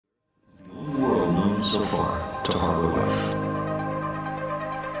come so far to harbor life.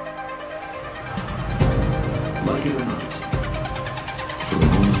 Like it or not, for the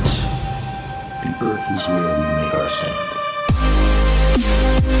moment, the Earth is where we make our stand.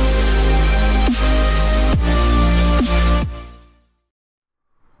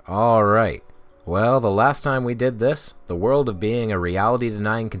 Alright, well, the last time we did this, the world of being a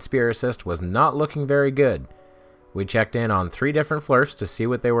reality-denying conspiracist was not looking very good. We checked in on 3 different flirts to see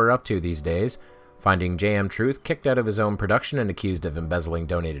what they were up to these days, finding JM Truth kicked out of his own production and accused of embezzling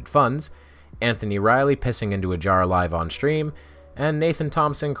donated funds, Anthony Riley pissing into a jar live on stream, and Nathan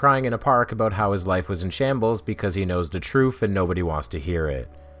Thompson crying in a park about how his life was in shambles because he knows the truth and nobody wants to hear it.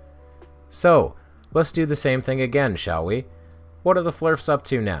 So, let's do the same thing again, shall we? What are the flirts up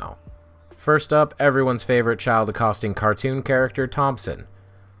to now? First up, everyone's favorite child-accosting cartoon character, Thompson.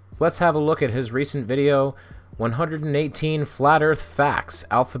 Let's have a look at his recent video, 118 Flat Earth Facts,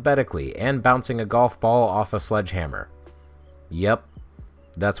 alphabetically, and bouncing a golf ball off a sledgehammer. Yep,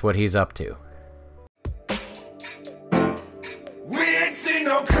 that's what he's up to. We ain't seen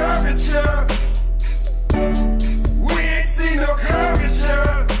no curvature. We ain't seen no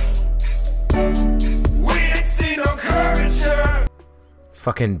curvature. We ain't seen no curvature.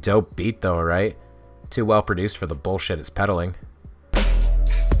 Fucking dope beat though, right? Too well produced for the bullshit it's peddling.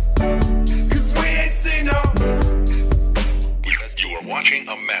 Cause we ain't seen no. You are watching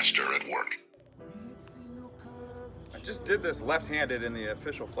a master at work. I just did this left-handed in the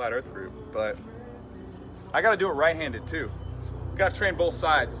official Flat Earth group, but I gotta do it right-handed too. Gotta train both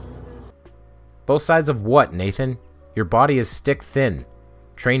sides. Both sides of what, Nathan? Your body is stick thin.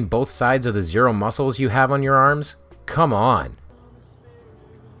 Train both sides of the 0 muscles you have on your arms? Come on.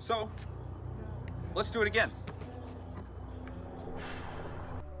 So, let's do it again.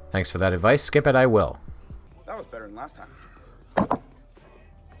 Thanks for that advice. Skip it, I will. That was better than last time.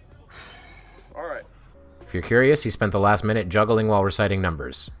 Alright. If you're curious, he spent the last minute juggling while reciting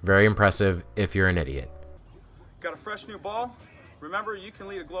numbers. Very impressive if you're an idiot. Got a fresh new ball? Remember, you can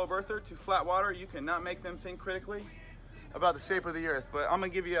lead a globe earther to flat water. You cannot make them think critically about the shape of the earth. But I'm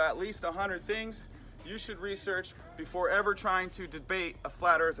going to give you at least 100 things you should research before ever trying to debate a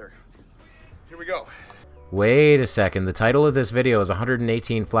flat earther. Here we go. Wait a second. The title of this video is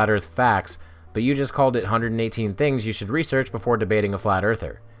 118 Flat Earth Facts, but you just called it 118 things you should research before debating a flat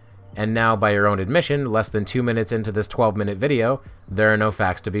earther. And now, by your own admission, less than 2 minutes into this 12-minute video, there are no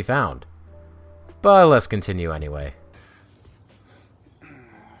facts to be found. But let's continue anyway.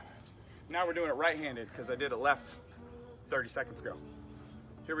 Now we're doing it right-handed because I did it left 30 seconds ago.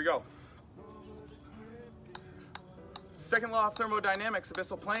 Here we go. Second law of thermodynamics,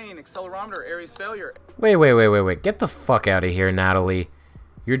 abyssal plane, accelerometer, Airy's failure. Wait. Get the fuck out of here, Natalie.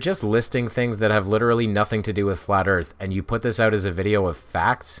 You're just listing things that have literally nothing to do with Flat Earth, and you put this out as a video of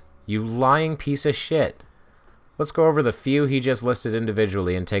facts? You lying piece of shit. Let's go over the few he just listed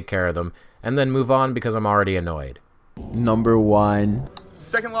individually and take care of them, and then move on because I'm already annoyed. Number 1.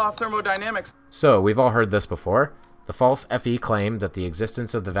 Second law of thermodynamics. So, we've all heard this before. The false FE claim that the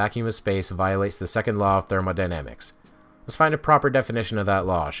existence of the vacuum of space violates the second law of thermodynamics. Let's find a proper definition of that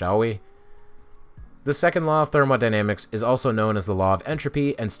law, shall we? The second law of thermodynamics is also known as the law of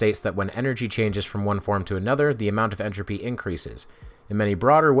entropy and states that when energy changes from one form to another, the amount of entropy increases. In many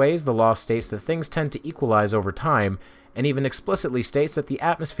broader ways, the law states that things tend to equalize over time, and even explicitly states that the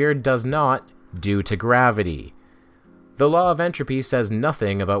atmosphere does not, due to gravity. The law of entropy says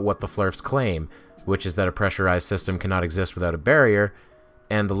nothing about what the flirts claim, which is that a pressurized system cannot exist without a barrier,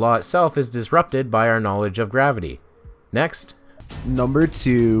 and the law itself is disrupted by our knowledge of gravity. Next. Number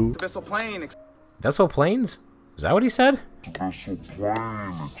 2. Abyssal plane. Abyssal planes? Is that what he said?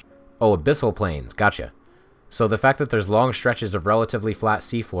 Oh, abyssal planes. Gotcha. So the fact that there's long stretches of relatively flat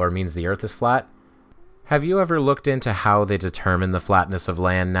seafloor means the Earth is flat? Have you ever looked into how they determine the flatness of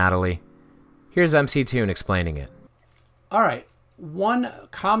land, Natalie? Here's MC Toon explaining it. Alright, one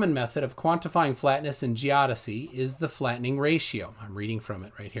common method of quantifying flatness in geodesy is the flattening ratio. I'm reading from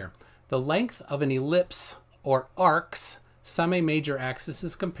it right here. The length of an ellipse or arc's semi-major axis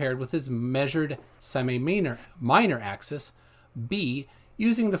is compared with its measured semi-minor axis, b,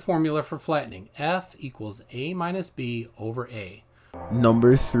 using the formula for flattening, F equals A minus B over A.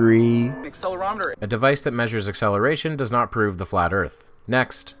 Number 3. Accelerometer. A device that measures acceleration does not prove the flat Earth.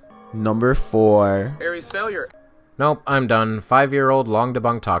 Next. Number 4. Airy's failure. Nope, I'm done. 5-year-old long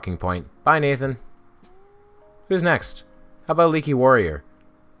debunked talking point. Bye, Nathan. Who's next? How about Leaky Warrior?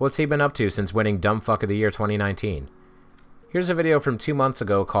 What's he been up to since winning Dumb Fuck of the Year 2019? Here's a video from 2 months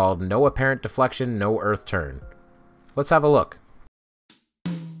ago called No Apparent Deflection, No Earth Turn. Let's have a look.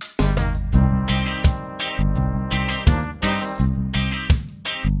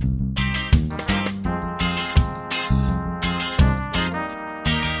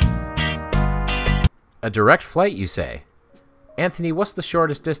 direct flight, you say? Anthony, what's the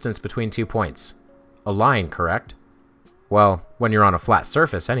shortest distance between 2 points? A line, correct? Well, when you're on a flat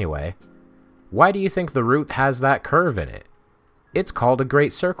surface anyway. Why do you think the route has that curve in it? It's called a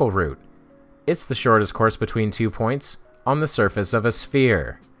great circle route. It's the shortest course between 2 points on the surface of a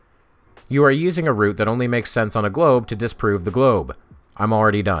sphere. You are using a route that only makes sense on a globe to disprove the globe. I'm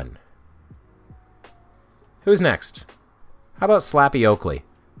already done. Who's next? How about Slappy Oakley?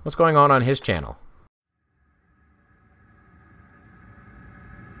 What's going on his channel?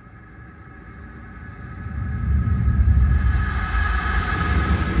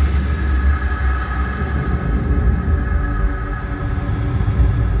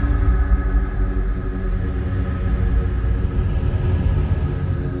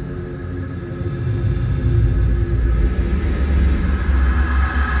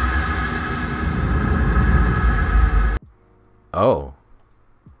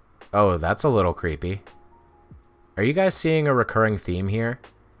 Oh, that's a little creepy. Are you guys seeing a recurring theme here?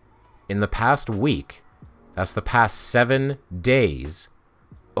 In the past week, that's the past 7 days,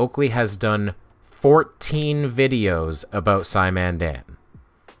 Oakley has done 14 videos about Symandan.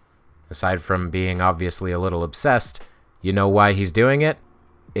 Aside from being obviously a little obsessed, you know why he's doing it?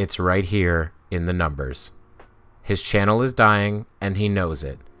 It's right here in the numbers. His channel is dying, and he knows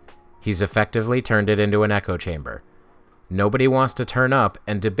it. He's effectively turned it into an echo chamber. Nobody wants to turn up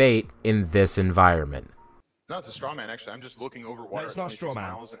and debate in this environment. No, it's a straw man, actually. I'm just looking over water. No, it's not a straw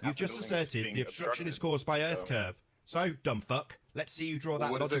man. You've just asserted the obstruction is caused by Earth curve. So, dumb fuck, let's see you draw that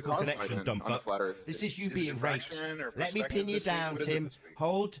logical connection, dumb fuck. This is you being raped. Let me pin you down, Tim.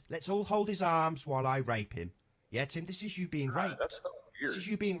 Let's all hold his arms while I rape him. Yeah, Tim, this is you being raped. This is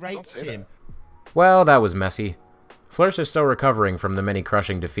you being raped, Tim. Well, that was messy. Flurs are still recovering from the many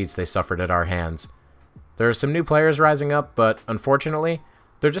crushing defeats they suffered at our hands. There are some new players rising up, but unfortunately,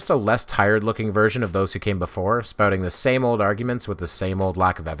 they're just a less tired-looking version of those who came before, spouting the same old arguments with the same old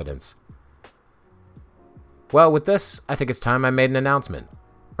lack of evidence. Well, with this, I think it's time I made an announcement.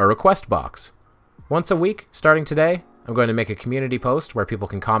 A request box. Once a week, starting today, I'm going to make a community post where people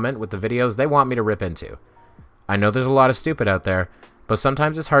can comment with the videos they want me to rip into. I know there's a lot of stupid out there, but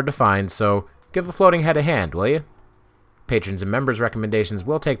sometimes it's hard to find, so give a floating head a hand, will you? Patrons and members' recommendations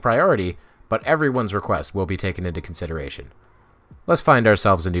will take priority, but everyone's request will be taken into consideration. Let's find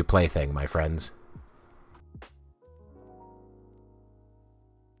ourselves a new plaything, my friends.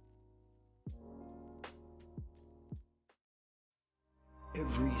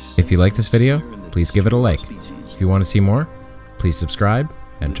 If you like this video, please give it a like. If you want to see more, please subscribe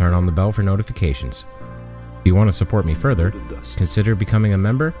and turn on the bell for notifications. If you want to support me further, consider becoming a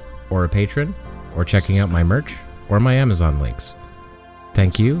member or a patron, or checking out my merch or my Amazon links.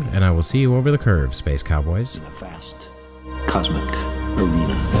 Thank you, and I will see you over the curve, Space Cowboys. In a vast cosmic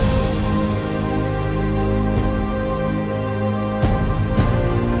arena.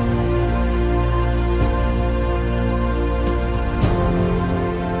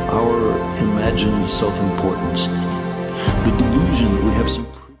 Our imagined self-importance, the delusion that we have some